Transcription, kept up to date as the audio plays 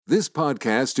This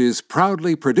podcast is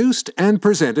proudly produced and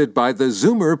presented by the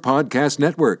Zoomer Podcast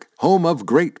Network, home of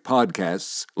great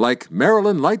podcasts like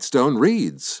Marilyn Lightstone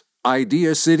Reads,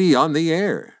 Idea City on the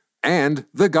Air, and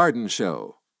The Garden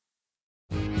Show.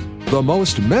 The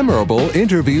most memorable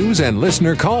interviews and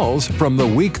listener calls from the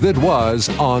week that was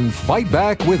on Fight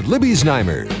Back with Libby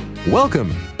Znaimer.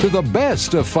 Welcome to the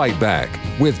best of Fight Back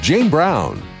with Jane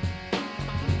Brown.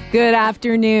 Good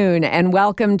afternoon and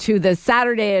welcome to the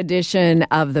Saturday edition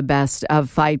of the Best of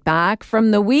Fight Back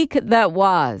from the week that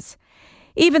was.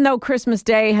 Even though Christmas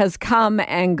Day has come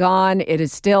and gone, it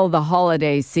is still the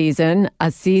holiday season,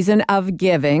 a season of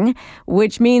giving,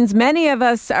 which means many of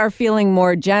us are feeling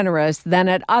more generous than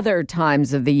at other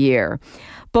times of the year.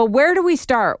 But where do we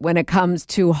start when it comes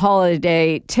to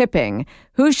holiday tipping?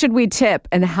 Who should we tip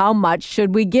and how much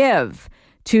should we give?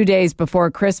 2 days before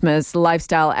Christmas,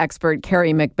 lifestyle expert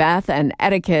Carrie McBeth and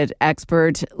etiquette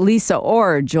expert Lisa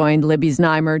Orr joined Libby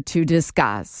Znaimer to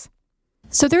discuss.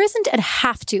 So there isn't a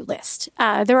have-to list.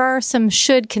 There are some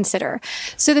should consider.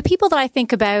 So the people that I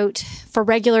think about for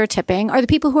regular tipping are the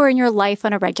people who are in your life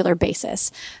on a regular basis.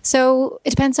 So it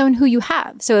depends on who you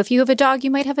have. So if you have a dog,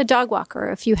 you might have a dog walker.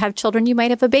 If you have children, you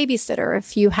might have a babysitter.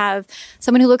 If you have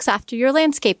someone who looks after your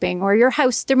landscaping or your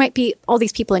house, there might be all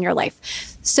these people in your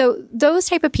life. So those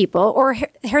type of people, or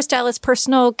hairstylists,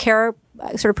 personal care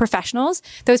sort of professionals,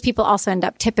 those people also end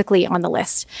up typically on the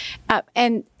list.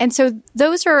 And so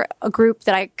those are a group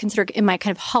that I consider in my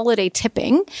kind of holiday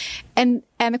tipping. And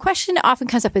the question often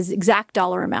comes up is exact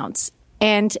dollar amounts.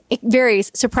 And it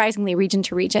varies surprisingly region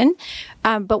to region.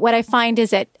 But what I find is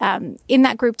that in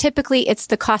that group, typically it's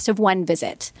the cost of one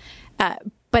visit.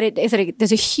 But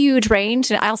there's a huge range,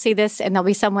 and I'll say this, and there'll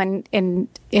be someone in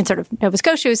sort of Nova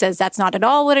Scotia who says that's not at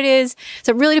all what it is.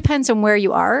 So it really depends on where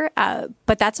you are,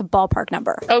 but that's a ballpark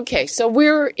number. Okay, so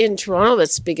we're in Toronto,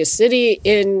 that's the biggest city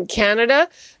in Canada,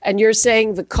 and you're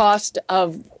saying the cost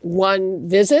of one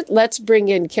visit. Let's bring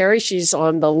in Carrie. She's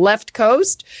on the left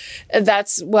coast.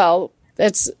 That's,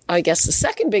 I guess, the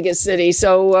second biggest city.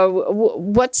 So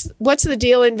what's the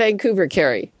deal in Vancouver,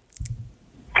 Carrie?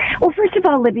 Well, first of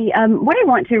all, Libby, what I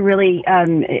want to really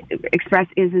express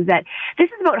is that this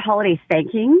is about holiday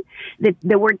thanking.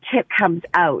 The word tip comes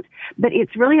out, but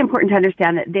it's really important to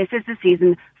understand that this is the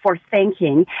season for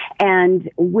thanking. And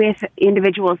with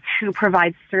individuals who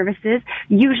provide services,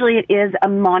 usually it is a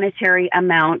monetary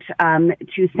amount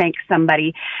to thank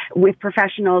somebody. With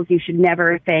professionals, you should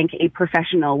never thank a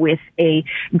professional with a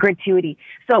gratuity.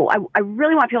 So I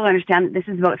really want people to understand that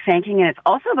this is about thanking, and it's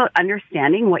also about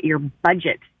understanding what your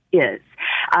budget is.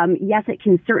 Yes, it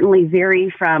can certainly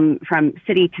vary from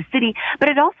city to city, but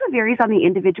it also varies on the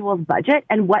individual's budget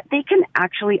and what they can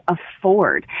actually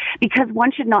afford, because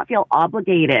one should not feel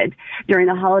obligated during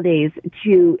the holidays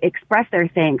to express their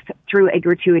thanks through a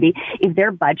gratuity if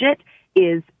their budget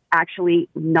is actually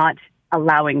not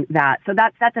allowing that. So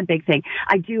that's a big thing.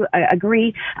 I do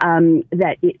agree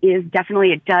that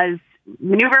it does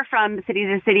maneuver from city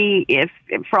to city. If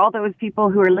for all those people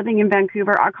who are living in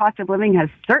Vancouver, our cost of living has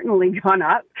certainly gone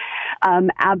up.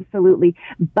 Absolutely.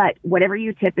 But whatever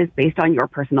you tip is based on your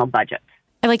personal budget.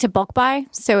 I like to bulk buy.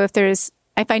 So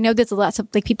if I know there's lots of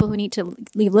people who need to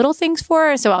leave little things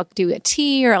for, so I'll do a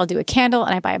tea or I'll do a candle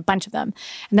and I buy a bunch of them.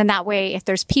 And then that way, if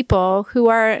there's people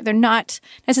they're not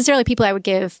necessarily people I would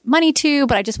give money to,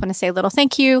 but I just want to say a little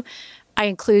thank you,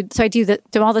 I do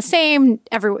them all the same.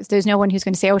 There's no one who's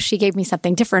going to say, oh, she gave me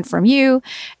something different from you.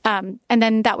 And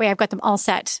then that way I've got them all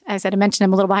set. As I mentioned,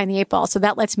 I'm a little behind the 8 ball. So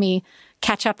that lets me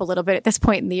catch up a little bit at this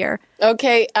point in the year.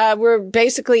 Okay. We're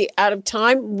basically out of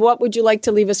time. What would you like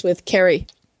to leave us with, Carrie?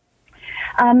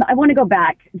 I want to go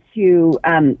back to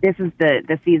this is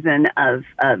the season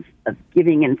of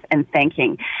giving and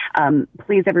thanking.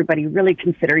 Please, everybody, really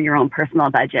consider your own personal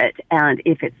budget. And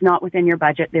if it's not within your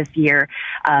budget this year,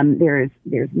 there's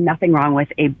nothing wrong with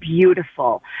a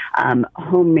beautiful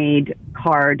homemade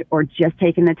card, or just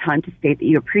taking the time to state that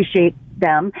you appreciate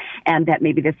them and that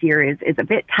maybe this year is a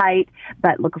bit tight,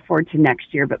 but look forward to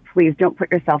next year. But please don't put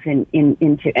yourself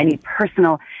into any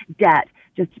personal debt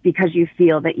just because you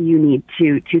feel that you need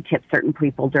to tip certain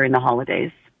people during the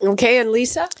holidays. Okay, and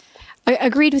Lisa? I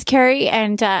agreed with Carrie,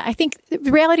 and I think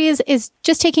the reality is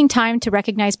just taking time to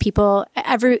recognize people.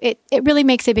 It really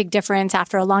makes a big difference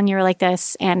after a long year like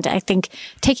this, and I think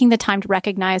taking the time to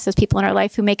recognize those people in our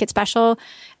life who make it special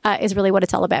is really what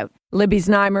it's all about. Libby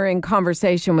Znaimer in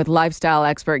conversation with lifestyle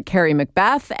expert Carrie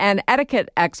McBeth and etiquette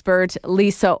expert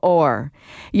Lisa Orr.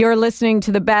 You're listening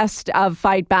to the best of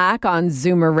Fight Back on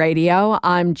Zoomer Radio.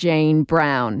 I'm Jane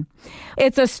Brown.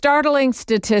 It's a startling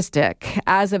statistic.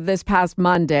 As of this past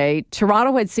Monday,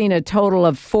 Toronto had seen a total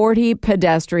of 40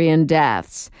 pedestrian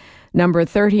deaths. Number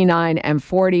 39 and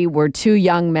 40 were two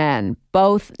young men,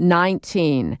 both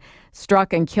 19,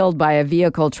 struck and killed by a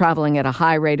vehicle traveling at a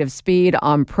high rate of speed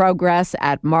on Progress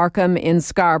at Markham in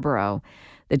Scarborough.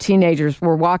 The teenagers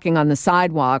were walking on the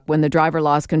sidewalk when the driver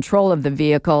lost control of the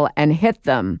vehicle and hit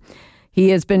them. He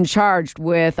has been charged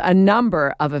with a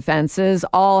number of offenses,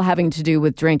 all having to do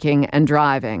with drinking and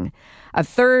driving. A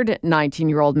third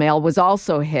 19-year-old male was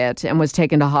also hit and was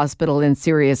taken to hospital in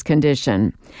serious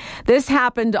condition. This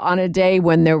happened on a day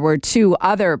when there were two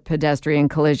other pedestrian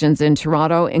collisions in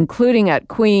Toronto, including at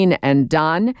Queen and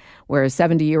Dunn, where a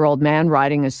 70-year-old man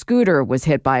riding a scooter was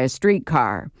hit by a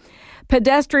streetcar.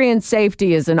 Pedestrian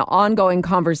safety is an ongoing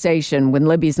conversation when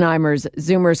Libby Znaimer's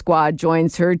Zoomer Squad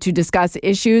joins her to discuss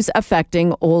issues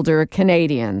affecting older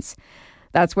Canadians.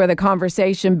 That's where the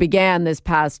conversation began this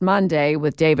past Monday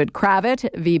with David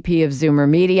Kravitz, VP of Zoomer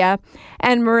Media,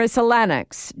 and Marissa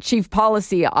Lennox, Chief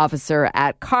Policy Officer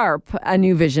at CARP, A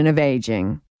New Vision of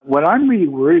Aging. What I'm really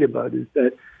worried about is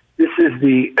that this is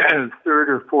the third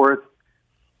or fourth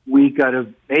week out of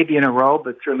maybe in a row,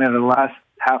 but certainly in the last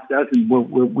half dozen,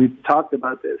 we've talked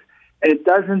about this. And it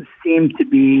doesn't seem to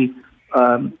be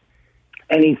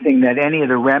anything that any of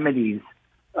the remedies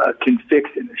can fix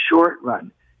in the short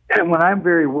run. And what I'm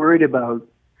very worried about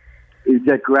is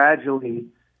that gradually,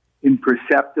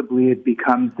 imperceptibly, it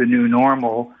becomes the new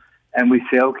normal. And we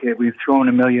say, okay, we've thrown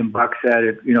 $1 million at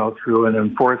it, through an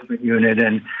enforcement unit,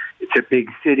 and it's a big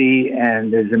city,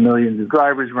 and there's millions of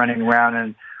drivers running around,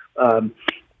 and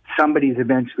somebody's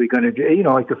eventually going to,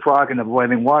 like the frog in the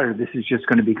boiling water, this is just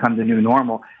going to become the new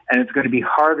normal. And it's going to be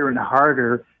harder and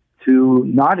harder to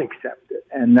not accept it.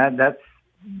 And that's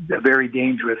a very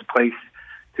dangerous place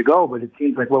to go. But it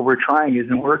seems like what we're trying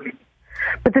isn't working.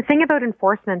 But the thing about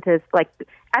enforcement is,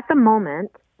 at the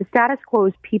moment, the status quo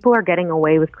is people are getting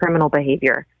away with criminal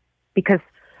behavior because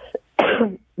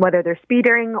whether they're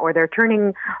speeding or they're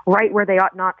turning right where they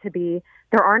ought not to be,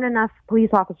 there aren't enough police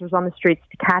officers on the streets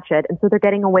to catch it, and so they're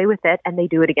getting away with it, and they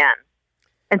do it again.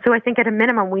 And so I think at a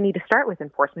minimum, we need to start with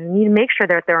enforcement. We need to make sure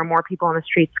that there are more people on the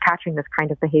streets catching this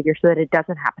kind of behavior so that it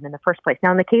doesn't happen in the first place.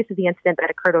 Now, in the case of the incident that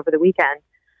occurred over the weekend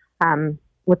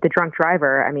with the drunk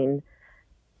driver, I mean,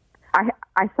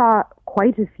 I saw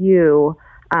quite a few,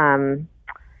 what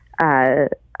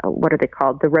are they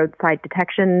called? The roadside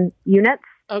detection units.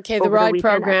 Okay, the RIDE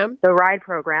program. The RIDE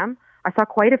program. I saw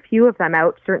quite a few of them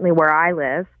out, certainly where I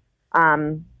live.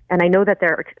 And I know that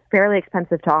they're fairly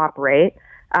expensive to operate,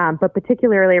 but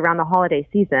particularly around the holiday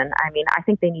season, I mean, I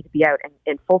think they need to be out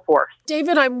in full force.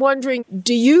 David, I'm wondering,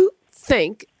 do you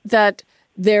think that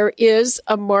there is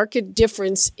a marked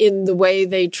difference in the way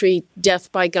they treat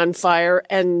death by gunfire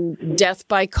and death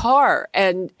by car?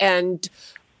 And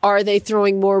are they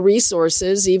throwing more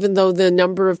resources, even though the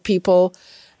number of people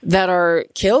that are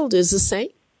killed is the same?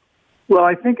 Well,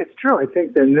 I think it's true. I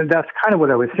think that's kind of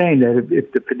what I was saying, that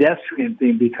if the pedestrian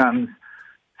thing becomes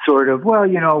sort of,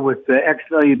 with the X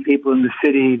million people in the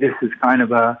city, this is kind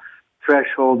of a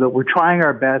threshold that we're trying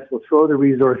our best, we'll throw the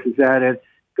resources at it.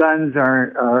 Guns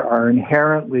are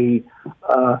inherently,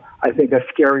 I think, a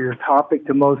scarier topic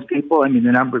to most people. I mean,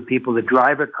 the number of people that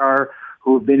drive a car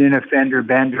who have been in a fender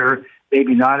bender,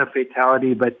 maybe not a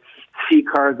fatality, but see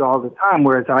cars all the time,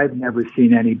 whereas I've never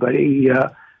seen anybody...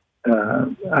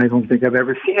 I don't think I've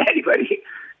ever seen anybody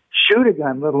shoot a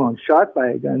gun, let alone shot by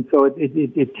a gun. So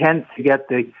it tends to get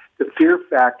the fear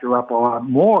factor up a lot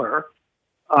more.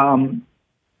 And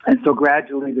so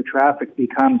gradually the traffic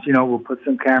becomes, we'll put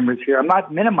some cameras here. I'm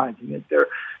not minimizing it.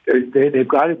 They've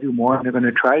got to do more, and they're going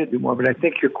to try to do more. But I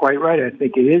think you're quite right. I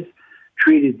think it is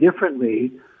treated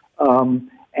differently. And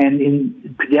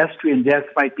in pedestrian deaths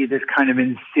might be this kind of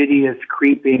insidious,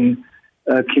 creeping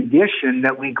condition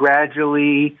that we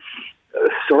gradually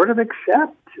sort of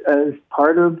accept as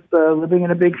part of living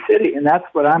in a big city. And that's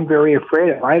what I'm very afraid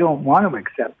of. I don't want to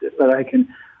accept it, but I can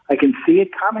see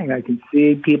it coming. I can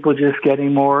see people just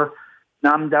getting more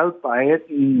numbed out by it.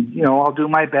 And, I'll do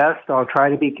my best. I'll try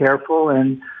to be careful.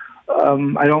 And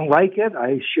I don't like it.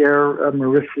 I share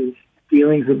Marissa's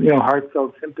feelings of,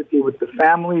 heartfelt sympathy with the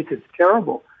families. It's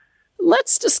terrible.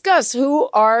 Let's discuss who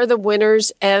are the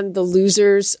winners and the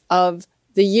losers of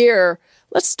the year.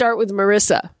 Let's start with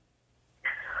Marissa.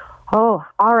 Oh,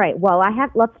 all right. Well,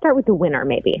 let's start with the winner,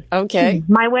 maybe. Okay.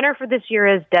 My winner for this year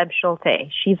is Deb Schulte.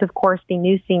 She's, of course, the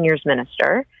new seniors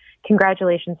minister.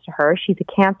 Congratulations to her. She's a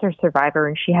cancer survivor,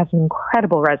 and she has an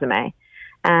incredible resume.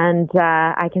 And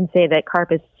I can say that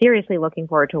CARP is seriously looking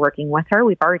forward to working with her.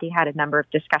 We've already had a number of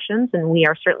discussions, and we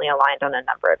are certainly aligned on a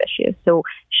number of issues. So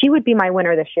she would be my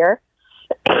winner this year.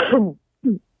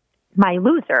 My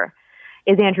loser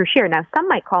is Andrew Scheer. Now, some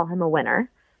might call him a winner,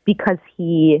 because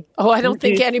he... Oh, I don't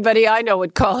think anybody I know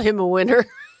would call him a winner.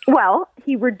 Well,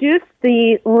 he reduced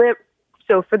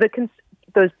so for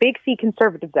those big C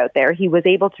conservatives out there, he was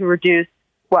able to reduce,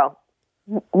 well,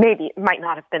 maybe it might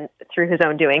not have been through his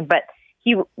own doing, but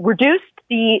he reduced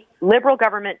the Liberal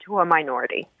government to a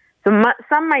minority. So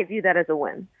some might view that as a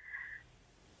win.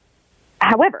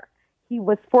 However, he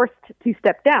was forced to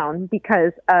step down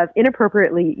because of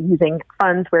inappropriately using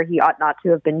funds where he ought not to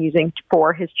have been using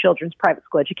for his children's private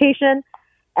school education.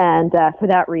 And for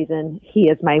that reason, he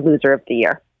is my loser of the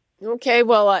year. Okay,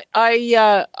 well,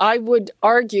 I would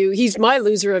argue he's my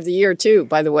loser of the year, too,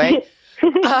 by the way.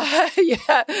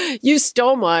 Yeah, you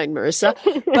stole mine, Marissa.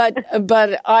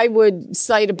 But I would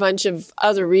cite a bunch of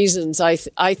other reasons. I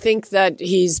think that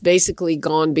he's basically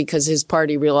gone because his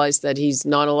party realized that he's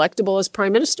not electable as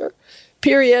prime minister,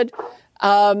 period.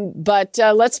 But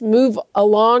let's move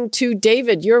along to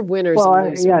David, your winners. Well, and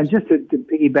losers. Yeah, just to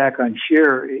piggyback on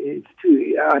Scheer,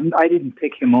 I didn't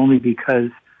pick him only because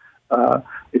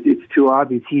it's too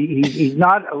obvious. He's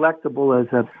not electable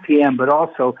as a PM, but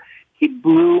also he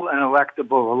blew an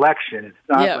electable election. It's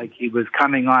not like he was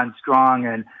coming on strong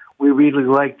and we really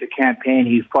liked the campaign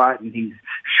he fought and he's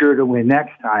sure to win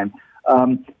next time.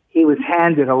 He was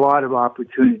handed a lot of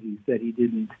opportunities that he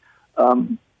didn't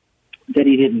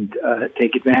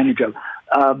take advantage of.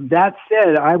 That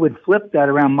said, I would flip that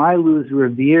around. My loser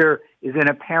of the year is an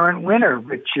apparent winner,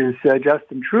 which is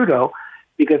Justin Trudeau,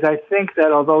 because I think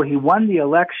that although he won the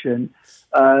election,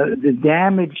 the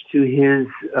damage to his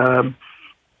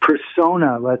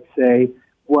persona, let's say,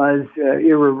 was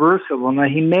irreversible. Now,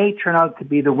 he may turn out to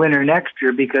be the winner next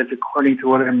year because, according to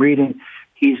what I'm reading,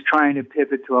 he's trying to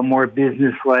pivot to a more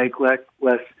business-like,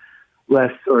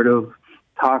 less sort of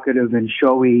talkative and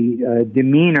showy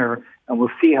demeanor, and we'll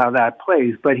see how that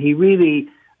plays. But he really,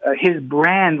 his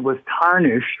brand was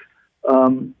tarnished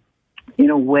in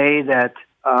a way that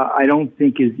I don't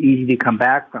think is easy to come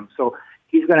back from. So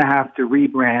he's going to have to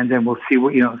rebrand, and we'll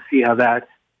see how that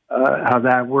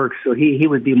works. So he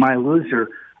would be my loser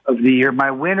of the year.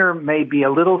 My winner may be a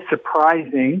little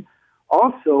surprising.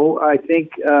 Also, I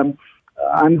think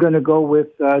I'm going to go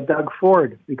with Doug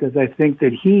Ford, because I think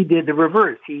that he did the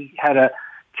reverse. He had a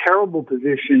terrible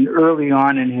position early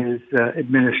on in his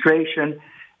administration,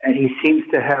 and he seems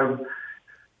to have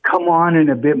come on in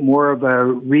a bit more of a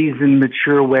reasoned,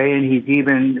 mature way, and he's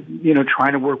even,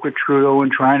 trying to work with Trudeau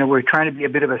and trying to be a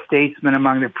bit of a statesman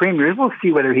among the premiers. We'll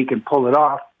see whether he can pull it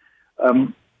off.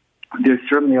 There's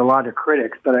certainly a lot of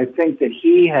critics, but I think that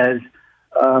he has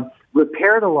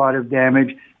repaired a lot of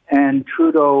damage, and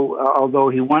Trudeau, although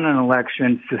he won an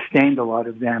election, sustained a lot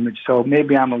of damage. So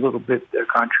maybe I'm a little bit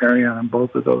contrarian on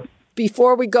both of those.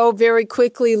 Before we go, very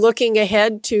quickly, looking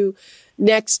ahead to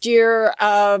next year,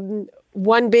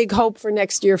 one big hope for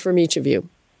next year from each of you.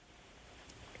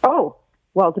 Oh,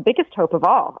 well, the biggest hope of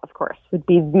all, of course, would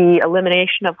be the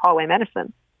elimination of hallway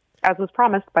medicine, as was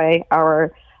promised by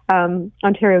our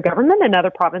Ontario government and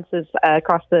other provinces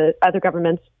across the other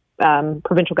governments,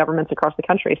 provincial governments across the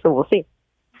country. So we'll see.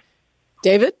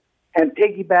 David? And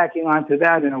piggybacking onto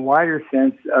that in a wider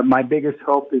sense, my biggest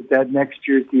hope is that next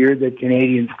year's the year that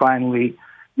Canadians finally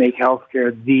make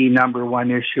healthcare the number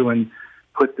one issue and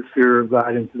put the fear of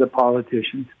God into the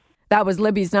politicians. That was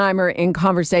Libby Znaimer in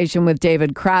conversation with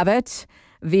David Kravitz,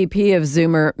 VP of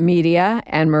Zoomer Media,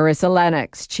 and Marissa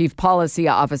Lennox, Chief Policy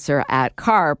Officer at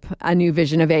CARP, A New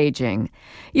Vision of Aging.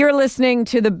 You're listening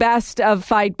to the best of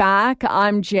Fight Back.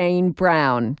 I'm Jane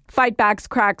Brown. Fight Back's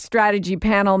Crack Strategy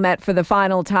panel met for the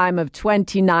final time of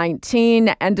 2019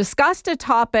 and discussed a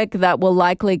topic that will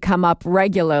likely come up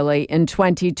regularly in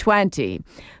 2020.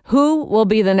 Who will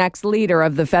be the next leader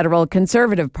of the Federal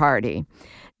Conservative Party?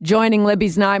 Joining Libby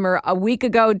Znaimer a week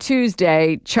ago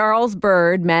Tuesday, Charles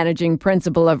Bird, Managing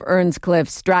Principal of Earnscliffe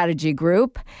Strategy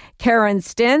Group, Karen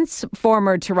Stintz,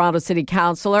 former Toronto City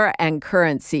Councillor and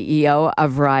current CEO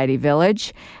of Variety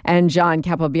Village, and John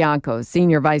Capobianco,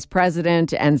 Senior Vice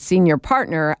President and Senior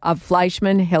Partner of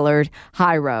Fleischman Hillard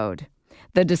High Road.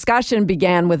 The discussion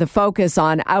began with a focus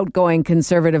on outgoing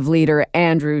Conservative leader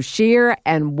Andrew Scheer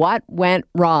and what went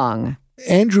wrong.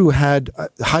 Andrew had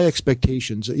high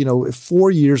expectations.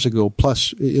 4 years ago,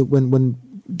 plus when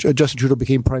Justin Trudeau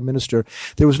became Prime Minister,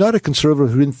 there was not a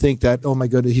Conservative who didn't think that, oh my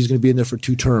goodness, he's going to be in there for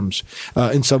 2 terms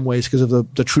in some ways because of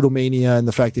the Trudeau mania and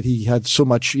the fact that he had so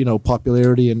much,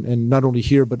 popularity and not only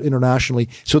here but internationally.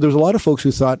 So there's a lot of folks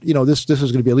who thought, this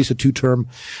is going to be at least a 2-term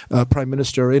Prime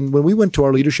Minister. And when we went to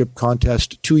our leadership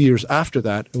contest 2 years after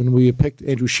that, when we picked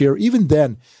Andrew Scheer, even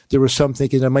then there was some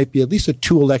thinking there might be at least a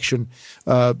 2-election,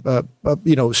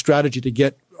 strategy to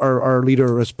get our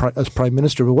leader as prime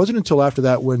minister. But it wasn't until after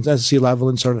that, when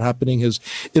SNC-Lavalin started happening, his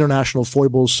international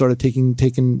foibles started taking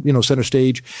center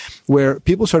stage, where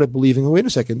people started believing, wait a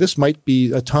second, this might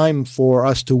be a time for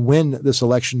us to win this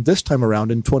election this time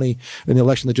around in the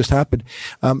election that just happened.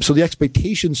 So the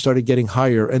expectations started getting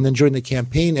higher, and then during the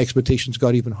campaign, expectations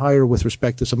got even higher with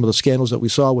respect to some of the scandals that we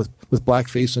saw with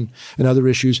blackface and other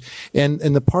issues. And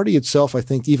the party itself, I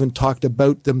think, even talked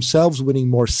about themselves winning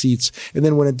more seats. And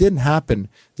then when it didn't happen,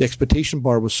 the expectation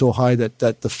bar was so high that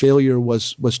the failure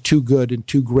was too good and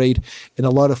too great. And a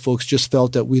lot of folks just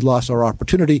felt that we lost our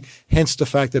opportunity. Hence the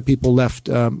fact that people left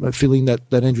feeling that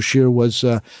Andrew Scheer was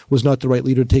not the right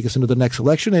leader to take us into the next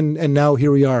election. And now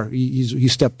here we are. He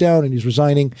stepped down and he's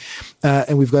resigning.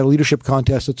 And we've got a leadership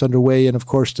contest that's underway. And of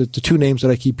course, the two names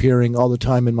that I keep hearing all the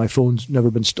time, and my phone's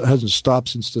hasn't stopped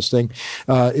since this thing,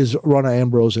 is Rona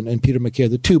Ambrose and Peter MacKay,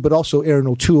 the two, but also Aaron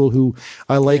O'Toole, who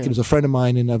I like and is a friend of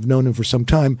mine and I've known him for some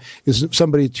time, is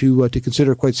somebody to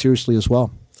consider quite seriously as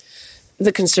well.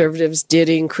 The Conservatives did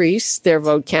increase their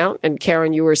vote count, and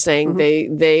Karen, you were saying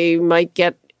they might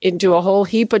get into a whole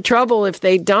heap of trouble if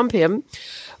they dump him.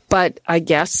 But I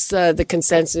guess the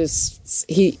consensus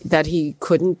that he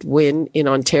couldn't win in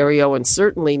Ontario and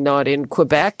certainly not in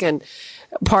Quebec, and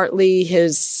partly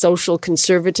his social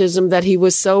conservatism that he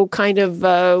was so kind of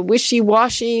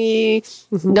wishy-washy,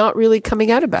 not really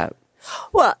coming out about.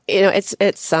 Well, it's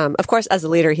of course, as a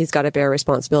leader, he's got to bear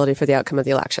responsibility for the outcome of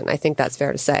the election. I think that's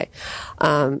fair to say.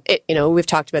 We've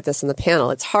talked about this in the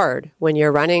panel. It's hard when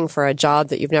you're running for a job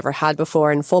that you've never had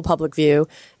before in full public view.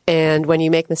 And when you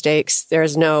make mistakes,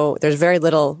 there's very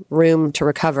little room to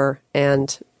recover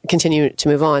and continue to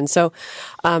move on. So,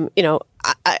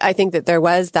 I think that there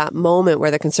was that moment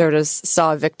where the Conservatives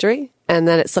saw a victory and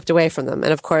then it slipped away from them.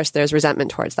 And of course, there's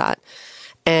resentment towards that.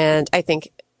 And I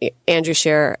think Andrew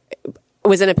Scheer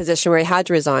was in a position where he had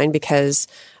to resign because,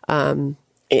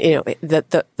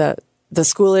 the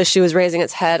school issue was raising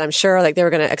its head. I'm sure they were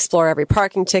going to explore every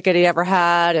parking ticket he ever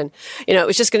had. And, it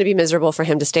was just going to be miserable for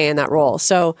him to stay in that role.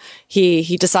 So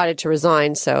he decided to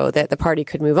resign so that the party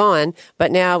could move on.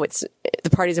 But now the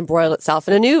party's embroiled itself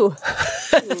in a new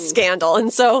scandal.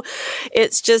 And so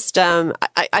it's just,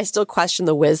 I still question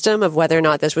the wisdom of whether or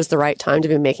not this was the right time to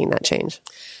be making that change.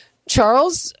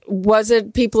 Charles, was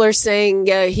it people are saying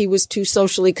he was too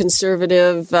socially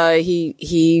conservative?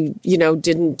 He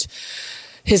didn't.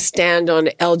 His stand on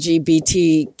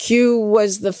LGBTQ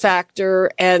was the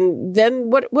factor. And then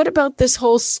what about this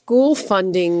whole school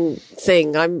funding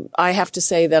thing? I have to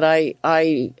say that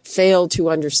I fail to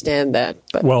understand that.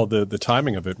 But. Well, the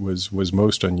timing of it was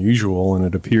most unusual, and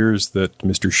it appears that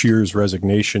Mr. Scheer's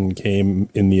resignation came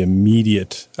in the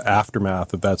immediate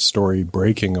aftermath of that story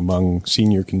breaking among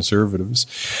senior Conservatives.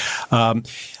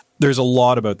 There's a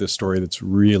lot about this story that's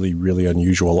really, really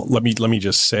unusual. Let me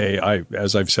just say,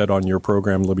 as I've said on your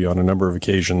program, Libby, on a number of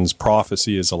occasions,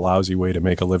 prophecy is a lousy way to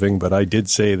make a living. But I did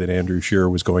say that Andrew Scheer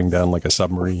was going down like a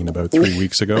submarine about 3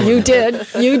 weeks ago. You did.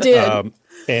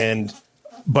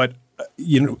 But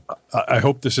I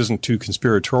hope this isn't too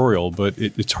conspiratorial, but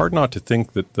it's hard not to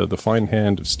think that the fine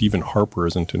hand of Stephen Harper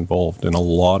isn't involved in a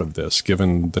lot of this,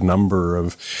 given the number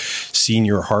of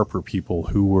senior Harper people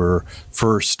who were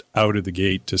first out of the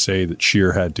gate to say that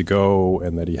Scheer had to go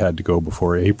and that he had to go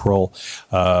before April.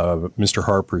 Mr.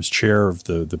 Harper's chair of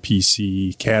the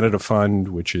PC Canada Fund,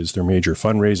 which is their major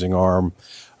fundraising arm,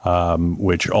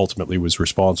 which ultimately was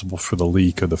responsible for the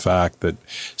leak of the fact that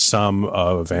some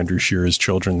of Andrew Scheer's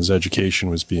children's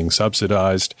education was being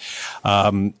subsidized.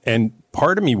 And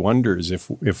part of me wonders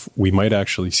if we might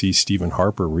actually see Stephen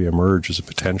Harper reemerge as a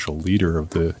potential leader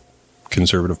of the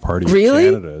Conservative Party of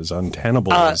Canada, as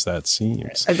untenable as that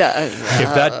seems. If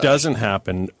that doesn't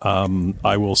happen,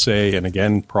 I will say, and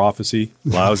again, prophecy,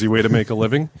 lousy way to make a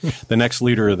living, the next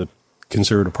leader of the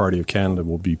Conservative Party of Canada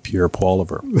will be Pierre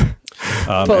Poilievre.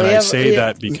 And I say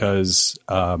that because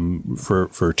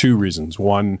for two reasons.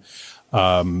 One,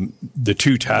 the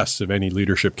two tests of any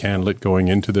leadership candidate going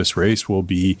into this race will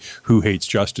be who hates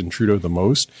Justin Trudeau the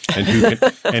most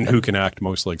and who can act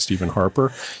most like Stephen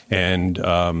Harper. And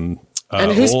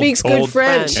who speaks good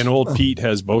French. And old Pete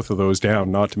has both of those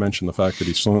down, not to mention the fact that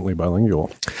he's fluently bilingual.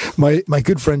 My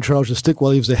good friend Charles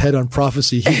Stickwell leaves ahead on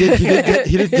prophecy. He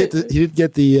did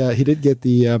get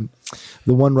the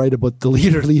one right about the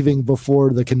leader leaving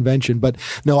before the convention. But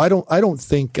no, I don't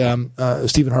think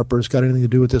Stephen Harper's got anything to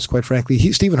do with this, quite frankly.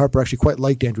 Stephen Harper actually quite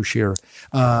liked Andrew Scheer.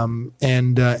 And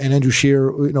Andrew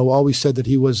Scheer, always said that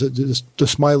he was the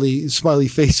smiley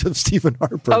face of Stephen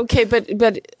Harper. Okay, but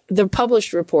the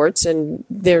published reports, and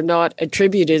they're not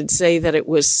attributed, say that it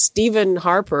was Stephen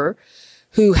Harper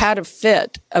who had a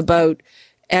fit about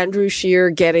Andrew Scheer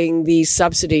getting the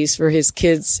subsidies for his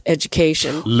kids'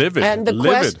 education. Livid.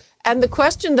 And the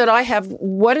question that I have,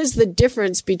 what is the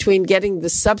difference between getting the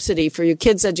subsidy for your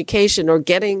kids' education or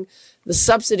getting the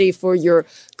subsidy for your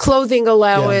clothing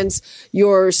allowance,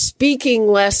 your speaking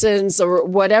lessons, or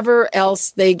whatever else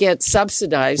they get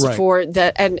subsidized for,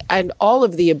 that, and all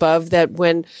of the above, that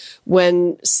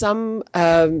when some,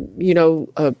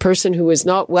 a person who is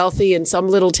not wealthy in some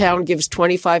little town gives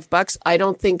 $25, I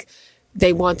don't think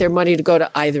they want their money to go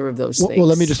to either of those things. Well,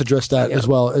 let me just address that as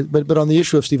well. But on the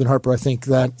issue of Stephen Harper, I think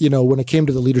that, when it came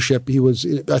to the leadership, he was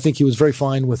very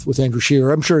fine with Andrew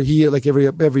Scheer. I'm sure he, like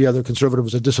every other conservative,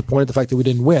 was disappointed the fact that we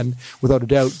didn't win, without a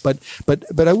doubt. But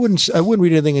I wouldn't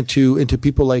read anything into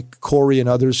people like Corey and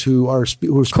others who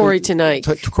Corey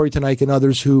Teneycke and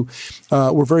others who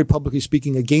were very publicly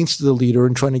speaking against the leader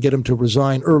and trying to get him to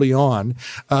resign early on,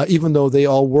 even though they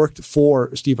all worked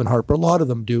for Stephen Harper. A lot of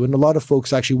them do, and a lot of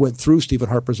folks actually went through Stephen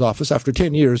Harper's office. After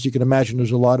 10 years, you can imagine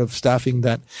there's a lot of staffing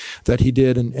that he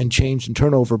did and changed and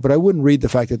turnover. But I wouldn't read the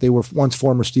fact that they were once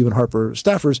former Stephen Harper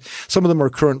staffers. Some of them are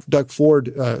current Doug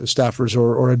Ford staffers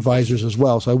or advisors as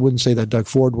well. So I wouldn't say that Doug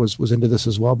Ford was into this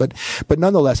as well. But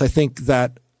nonetheless, I think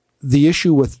that the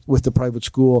issue with the private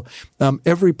school,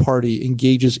 every party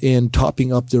engages in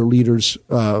topping up their leaders'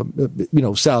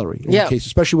 salary in case,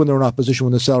 especially when they're in opposition,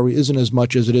 when the salary isn't as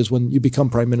much as it is when you become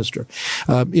prime minister.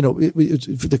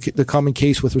 The common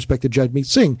case with respect to Jagmeet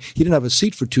Singh, he didn't have a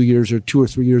seat for 2 years or 2 or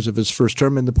 3 years of his first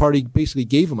term, and the party basically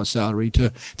gave him a salary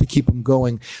to keep him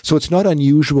going. So it's not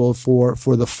unusual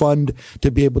for the fund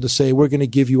to be able to say, we're going to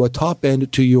give you a top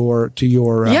end to your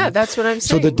that's what I'm saying.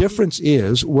 So the difference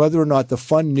is whether or not the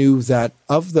fund knew that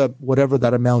of the whatever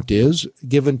that amount is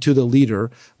given to the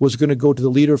leader was going to go to the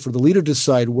leader for the leader to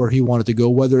decide where he wanted to go,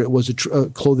 whether it was a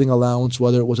clothing allowance,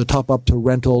 whether it was a top up to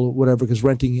rental, whatever, because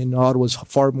renting in Ottawa is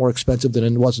far more expensive than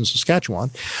it was in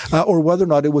Saskatchewan, or whether or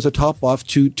not it was a top off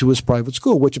to his private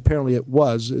school, which apparently it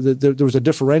was. There was a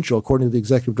differential, according to the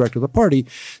executive director of the party,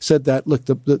 said that look,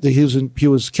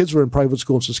 kids were in private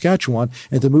school in Saskatchewan,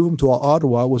 and to move them to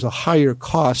Ottawa was a higher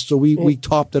cost, so we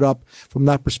topped it up from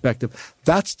that perspective.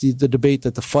 That's the debate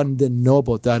that the fund didn't know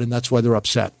about that, and that's why they're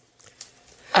upset.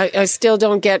 I still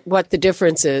don't get what the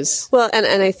difference is. Well, and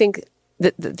I think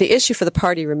the issue for the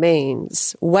party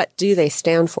remains, what do they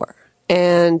stand for?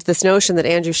 And this notion that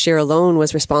Andrew Scheer alone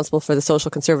was responsible for the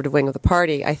social conservative wing of the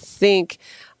party, I think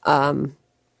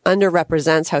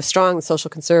underrepresents how strong the social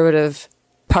conservative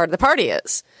part of the party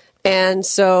is. And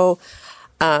so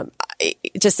to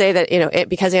say that,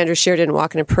 because Andrew Scheer didn't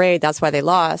walk in a parade, that's why they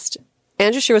lost.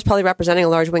 Andrew Scheer was probably representing a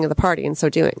large wing of the party in so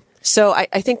doing. So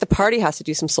I think the party has to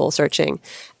do some soul searching.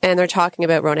 And they're talking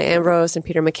about Rona Ambrose and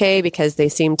Peter MacKay because they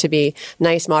seem to be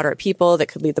nice, moderate people that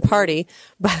could lead the party.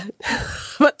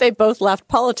 But they both left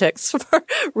politics for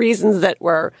reasons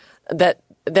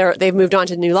they've moved on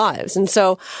to new lives. And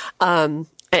so,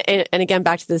 and again,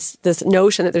 back to this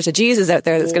notion that there's a Jesus out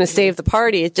there that's going to save the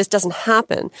party. It just doesn't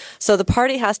happen. So the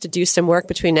party has to do some work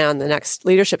between now and the next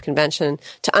leadership convention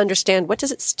to understand what does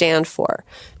it stand for,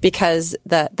 because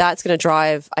that's going to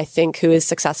drive, I think, who is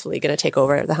successfully going to take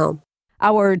over the helm.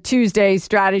 Our Tuesday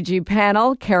strategy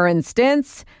panel, Karen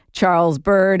Stintz, Charles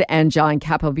Bird, and John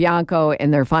Capobianco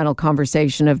in their final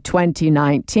conversation of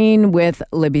 2019 with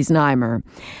Libby Znaimer.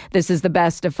 This is the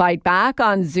best of Fight Back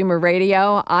on Zoomer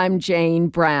Radio. I'm Jane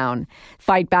Brown.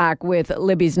 Fight Back with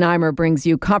Libby Znaimer brings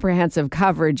you comprehensive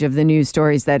coverage of the news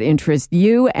stories that interest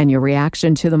you and your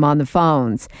reaction to them on the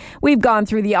phones. We've gone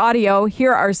through the audio.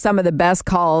 Here are some of the best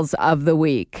calls of the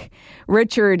week.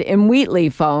 Richard in Wheatley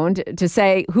phoned to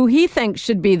say who he thinks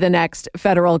should be the next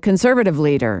federal Conservative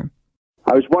leader.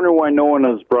 I was wondering why no one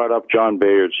has brought up John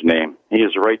Bayard's name. He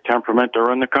has the right temperament to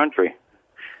run the country.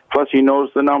 Plus, he knows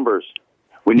the numbers.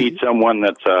 We need someone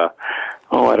that's,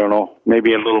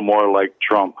 maybe a little more like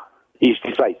Trump. He's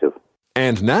decisive.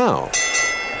 And now,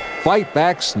 Fight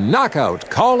Back's Knockout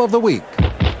Call of the Week.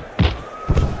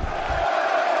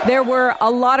 There were a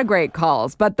lot of great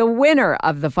calls, but the winner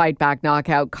of the Fight Back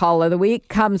Knockout Call of the Week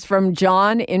comes from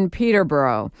John in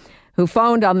Peterborough, who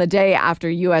phoned on the day after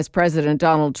U.S. President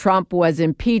Donald Trump was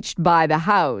impeached by the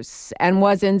House and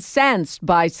was incensed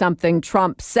by something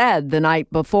Trump said the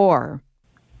night before.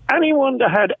 Anyone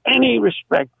that had any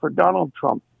respect for Donald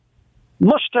Trump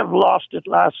must have lost it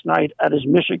last night at his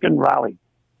Michigan rally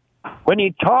when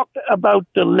he talked about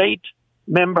the late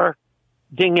member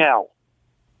Dingell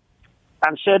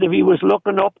and said if he was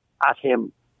looking up at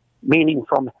him, meaning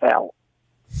from hell.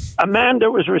 A man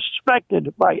that was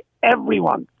respected by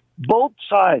everyone, both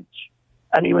sides,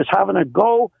 and he was having a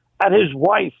go at his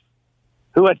wife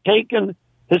who had taken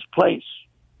his place.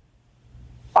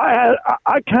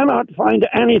 I cannot find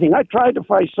anything. I tried to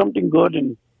find something good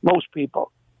in most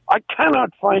people. I cannot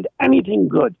find anything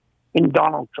good in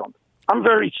Donald Trump. I'm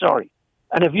very sorry.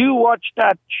 And if you watch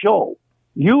that show,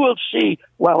 you will see,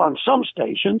 well, on some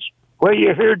stations, where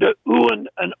you hear the oohing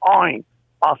and awing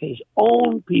of his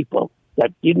own people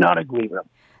that did not agree with him.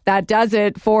 That does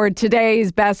it for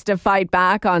today's Best of Fight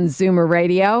Back on Zoomer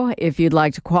Radio. If you'd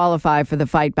like to qualify for the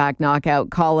Fight Back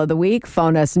Knockout Call of the Week,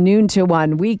 phone us noon to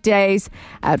 1 weekdays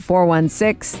at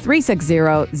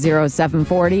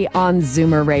 416-360-0740 on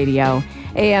Zoomer Radio,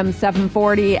 AM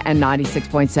 740 and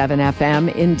 96.7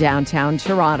 FM in downtown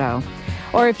Toronto.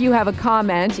 Or if you have a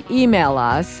comment, email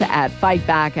us at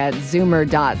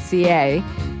fightback@zoomer.ca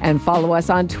and follow us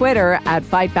on Twitter at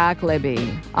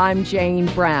FightbackLibby. I'm Jane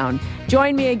Brown.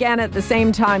 Join me again at the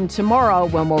same time tomorrow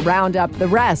when we'll round up the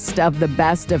rest of the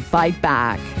Best of Fight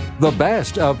Back. The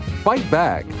Best of Fight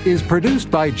Back is produced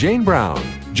by Jane Brown,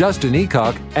 Justin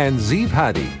Eacock, and Zeev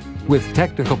Hadi, with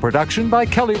technical production by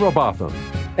Kelly Robotham.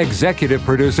 Executive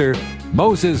producer,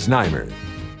 Moses Znaimer.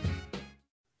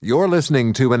 You're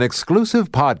listening to an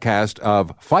exclusive podcast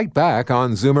of Fight Back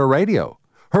on Zoomer Radio,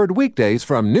 heard weekdays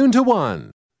from noon to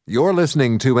 1. You're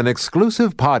listening to an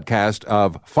exclusive podcast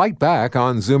of Fight Back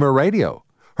on Zoomer Radio,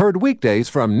 heard weekdays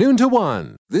from noon to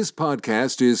 1. This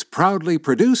podcast is proudly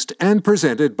produced and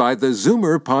presented by the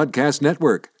Zoomer Podcast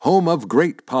Network, home of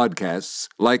great podcasts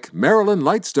like Marilyn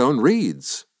Lightstone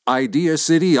Reads, Idea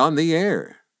City on the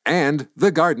Air, and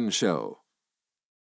The Garden Show.